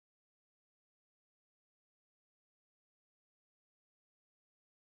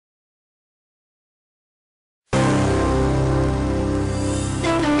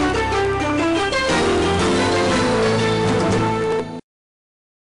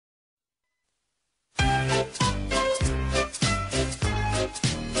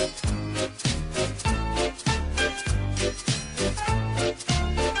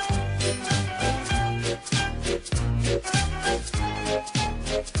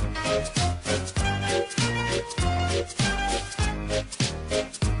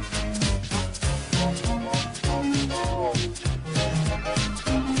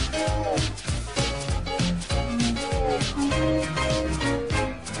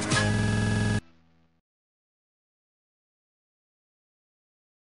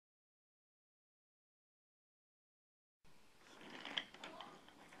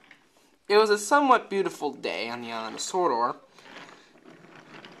It was a somewhat beautiful day on the island of Sordor.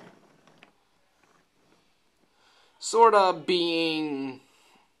 Sorta being,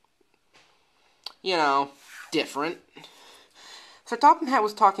 different. So Topham Hatt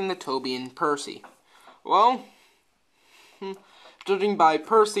was talking to Toby and Percy. Well, judging by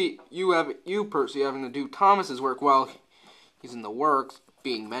Percy, Percy, having to do Thomas's work while he's in the works,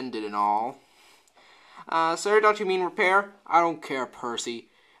 being mended and all. Sir, don't you mean repair? I don't care, Percy.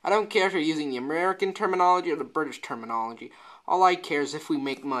 I don't care if you're using the American terminology or the British terminology. All I care is if we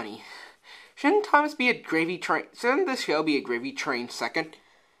make money. Shouldn't Thomas be a gravy train? Shouldn't this show be a gravy train second?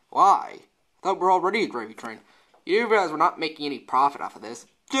 Why? I thought we're already a gravy train. You do realize we're not making any profit off of this.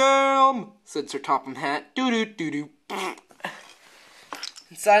 Damn! Said Sir Topham Hatt. Doo-doo-doo-doo. And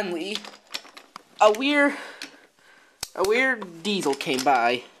suddenly, a weird diesel came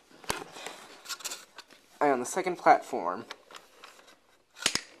by. On the second platform.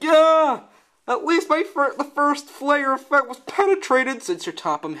 Yeah! At least the first flare effect was penetrated, said Sir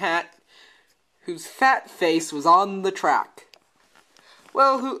Topham Hatt, whose fat face was on the track.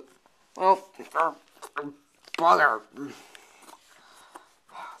 Well,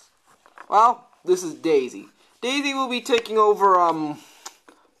 this is Daisy. Daisy will be taking over,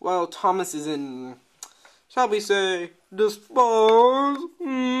 while Thomas is in, shall we say, dispose.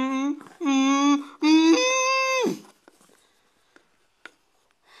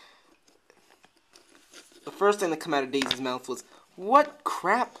 The first thing that came out of Daisy's mouth was, "What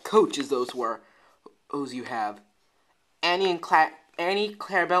crap coaches those were? Those you have." Annie,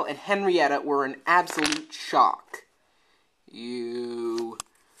 Clarabelle, and Henrietta were in absolute shock. "You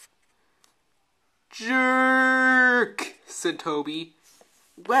jerk," said Toby.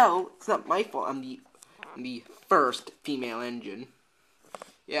 "Well, it's not my fault. I'm the first female engine."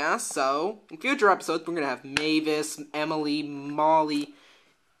 Yeah, so in future episodes we're gonna have Mavis, Emily, Molly.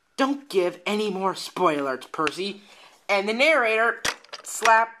 Don't give any more spoilers, Percy. And the narrator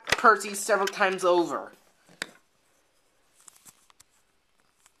slapped Percy several times over.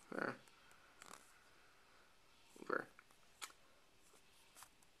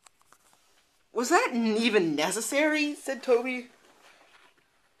 Was that even necessary? Said Toby.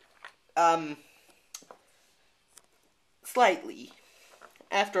 Slightly.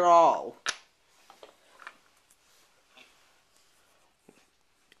 After all.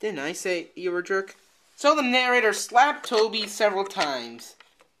 Didn't I say you were a jerk? So the narrator slapped Toby several times.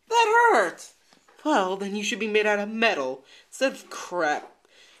 That hurts! Well, then you should be made out of metal, instead of crap,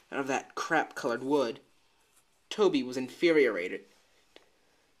 out of that crap-colored wood. Toby was infuriated.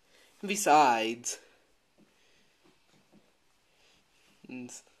 And besides...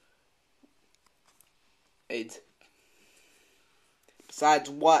 Besides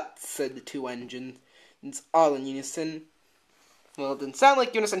what? Said the two engines. It's all in unison. Well, it didn't sound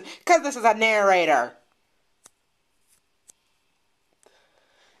like unison, because this is a narrator!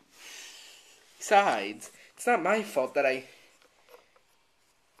 Besides, it's not my fault that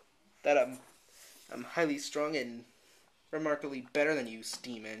I'm highly strung and remarkably better than you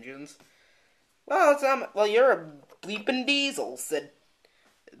steam engines. Well, you're a bleeping diesel, said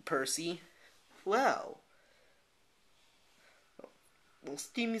Percy. Well,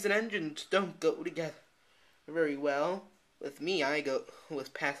 steams and engines don't go together very well. With me, I go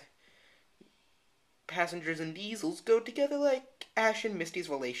with passengers and diesels go together like Ash and Misty's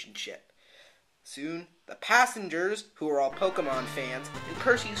relationship. Soon, the passengers, who were all Pokemon fans, in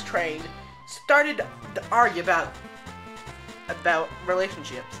Percy's train, started to argue about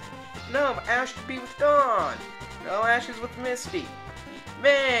relationships. No, Ash should be with Dawn. No, Ash is with Misty.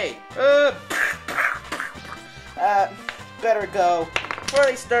 May. Better go before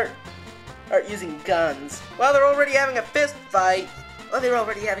they start using guns. Well, they're already having a fist fight. Oh, they're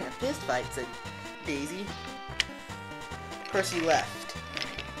already having a fist fight, said Daisy. Percy left.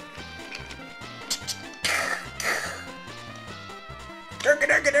 Durka,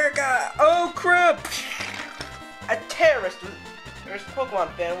 durka, durka! Oh, crap! A terrorist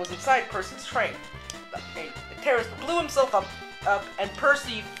Pokemon fan was inside Percy's train. The terrorist blew himself up, and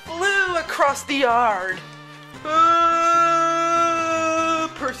Percy flew across the yard.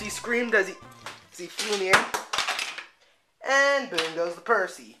 Percy screamed as he flew in the air. And boom goes the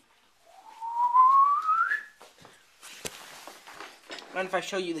Percy. Mind if I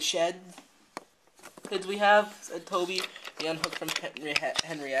show you the sheds we have? Said Toby, the unhooked from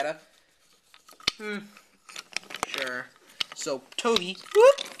Henrietta. Sure. So Toby,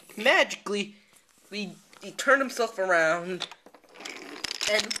 whoop, magically, he turned himself around,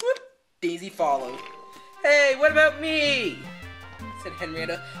 and whoop, Daisy followed. Hey, what about me? Said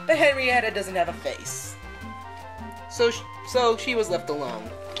Henrietta. But Henrietta doesn't have a face. So she was left alone.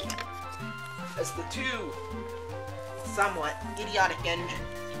 As the two somewhat idiotic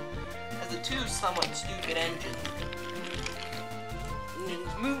stupid engines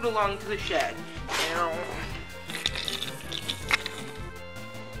moved along to the shed.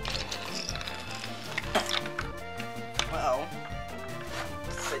 Well,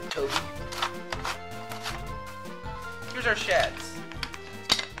 said Toby, here's our sheds.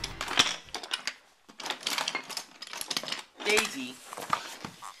 Daisy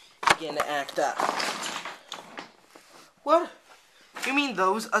began to act up. What? You mean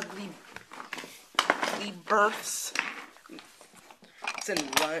those ugly berths? And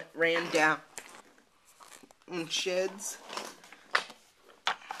ran down in sheds.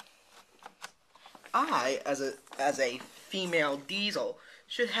 I, as a female diesel,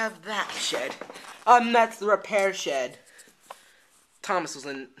 should have that shed. That's the repair shed. Thomas was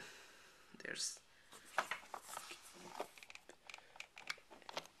in. There's.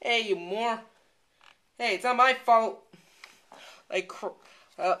 Hey, you more. Hey, it's not my fault.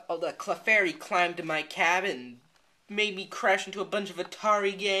 The Clefairy climbed to my cabin, made me crash into a bunch of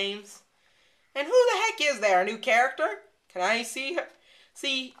Atari games. And who the heck is there? A new character? Can I see her?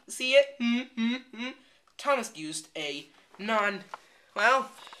 See it? Thomas used a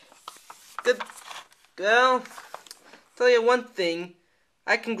tell you one thing.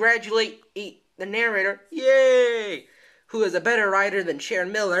 I congratulate the narrator. Yay! Who is a better writer than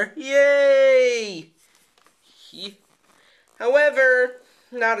Sharon Miller. Yay! However,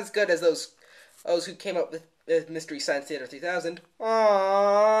 not as good as those who came up with Mystery Science Theater 3000.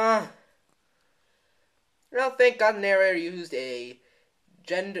 Aww. Well, thank God the narrator used a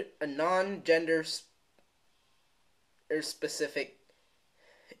non-gender specific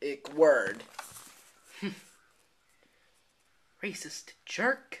word. Racist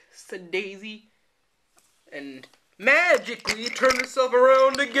jerk, said Daisy, and magically turned herself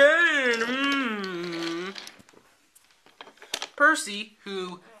around again. Percy,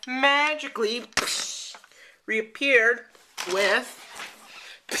 who magically reappeared with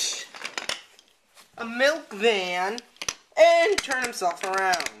a milk van and turned himself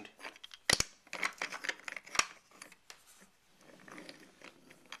around.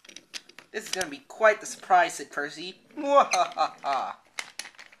 This is going to be quite the surprise, said Percy. Mwahaha.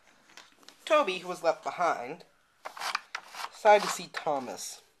 Toby, who was left behind, decided to see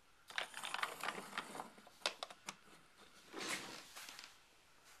Thomas.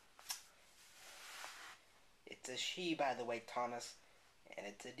 It's a she, by the way, Thomas, and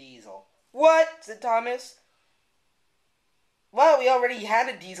it's a diesel. What? Said Thomas. Well, we already had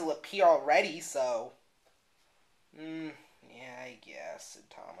a diesel appear already, so. Yeah, I guess, said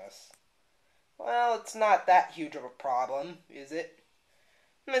Thomas. Well, it's not that huge of a problem, is it?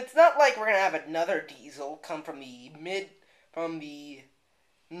 It's not like we're gonna have another diesel come from the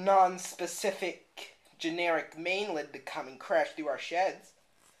non-specific generic mainland to come and crash through our sheds.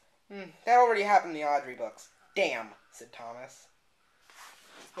 That already happened in the Audrey books. Damn, said Thomas.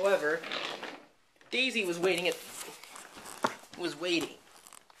 However, Daisy was waiting at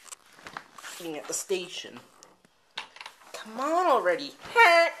the station. Come on already.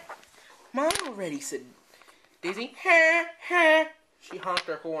 Come on already, said Daisy. She honked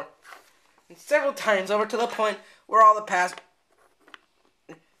her horn. And several times over to the point where all the passengers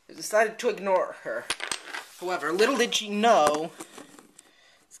decided to ignore her. However, little did she know.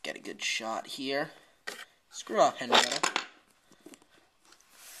 Let's get a good shot here. Screw off, Henrietta.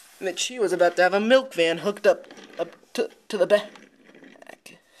 That she was about to have a milk van hooked up to the back.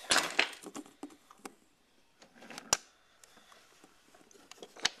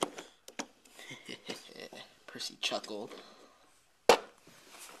 Percy chuckled.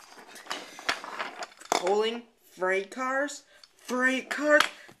 Pulling freight cars? Freight cars?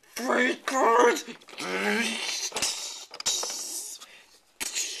 Freight cars!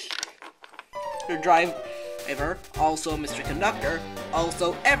 Her driver, also Mr. Conductor,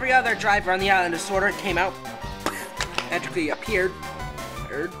 also every other driver on the island of Sorter came out, magically appeared.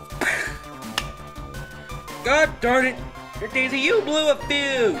 God darn it! Daisy, you blew a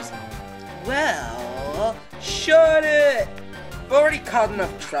fuse! Well, shut it! I've already caused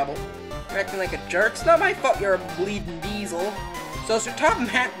enough trouble. You're acting like a jerk. It's not my fault you're a bleeding diesel. So Sir Topham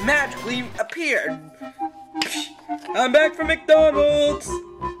Hatt magically appeared. I'm back from McDonald's!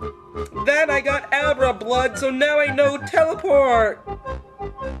 Then I got Abra blood, so now I know teleport!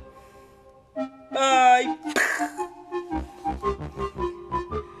 Bye!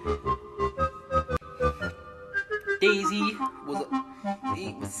 Daisy was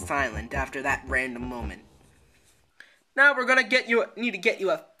silent after that random moment. Now we're gonna need to get you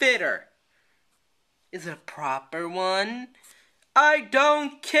a fitter. Is it a proper one? I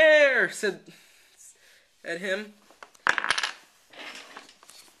don't care, said him.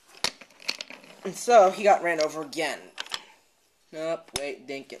 And so he got ran over again. Nope, wait,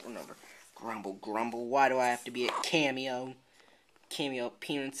 didn't get run over. Grumble, grumble, why do I have to be at Cameo? Cameo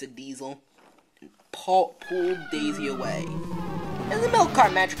appearance of Diesel. And pulled Daisy away. And the milk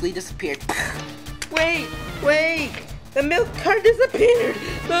cart magically disappeared. Wait! The milk cart disappeared!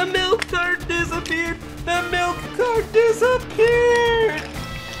 The milk cart disappeared! The milk cart disappeared!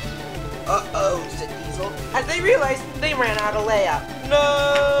 Uh-oh, said Diesel, as they realized they ran out of Leia.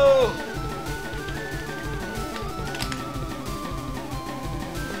 No!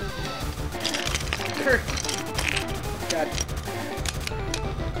 God.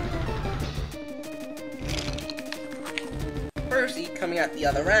 Percy coming out the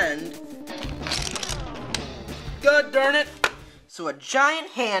other end. God darn it! So a giant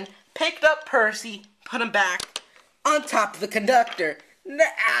hand picked up Percy, put him back on top of the conductor.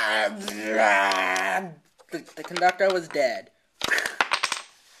 The conductor was dead.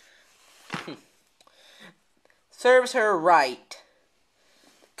 Serves her right.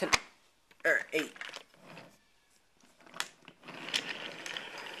 Eight.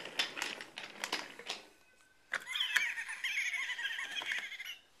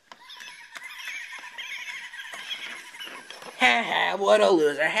 Ha ha, what a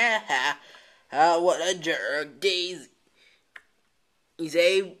loser, ha ha. What a jerk, Daisy. He's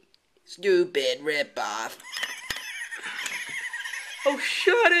a stupid ripoff. Oh,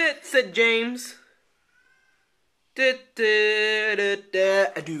 shut it, said James.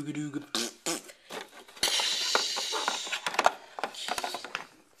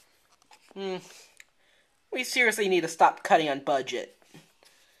 We seriously need to stop cutting on budget.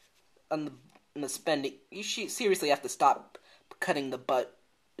 On the spending. You seriously have to stop cutting the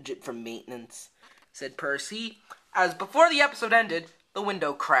budget from maintenance, said Percy, as before the episode ended, the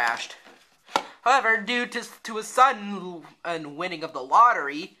window crashed. However, due to his sudden winning of the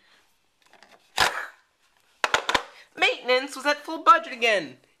lottery, maintenance was at full budget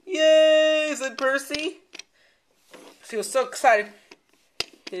again. Yay, said Percy. He was so excited.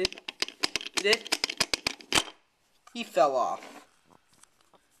 He fell off.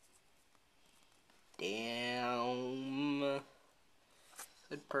 Damn,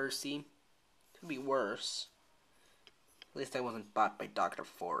 said Percy. Could be worse. At least I wasn't bought by Dr.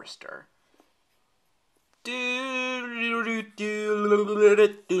 Forrester. A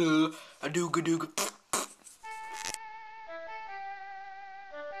dooga dooga.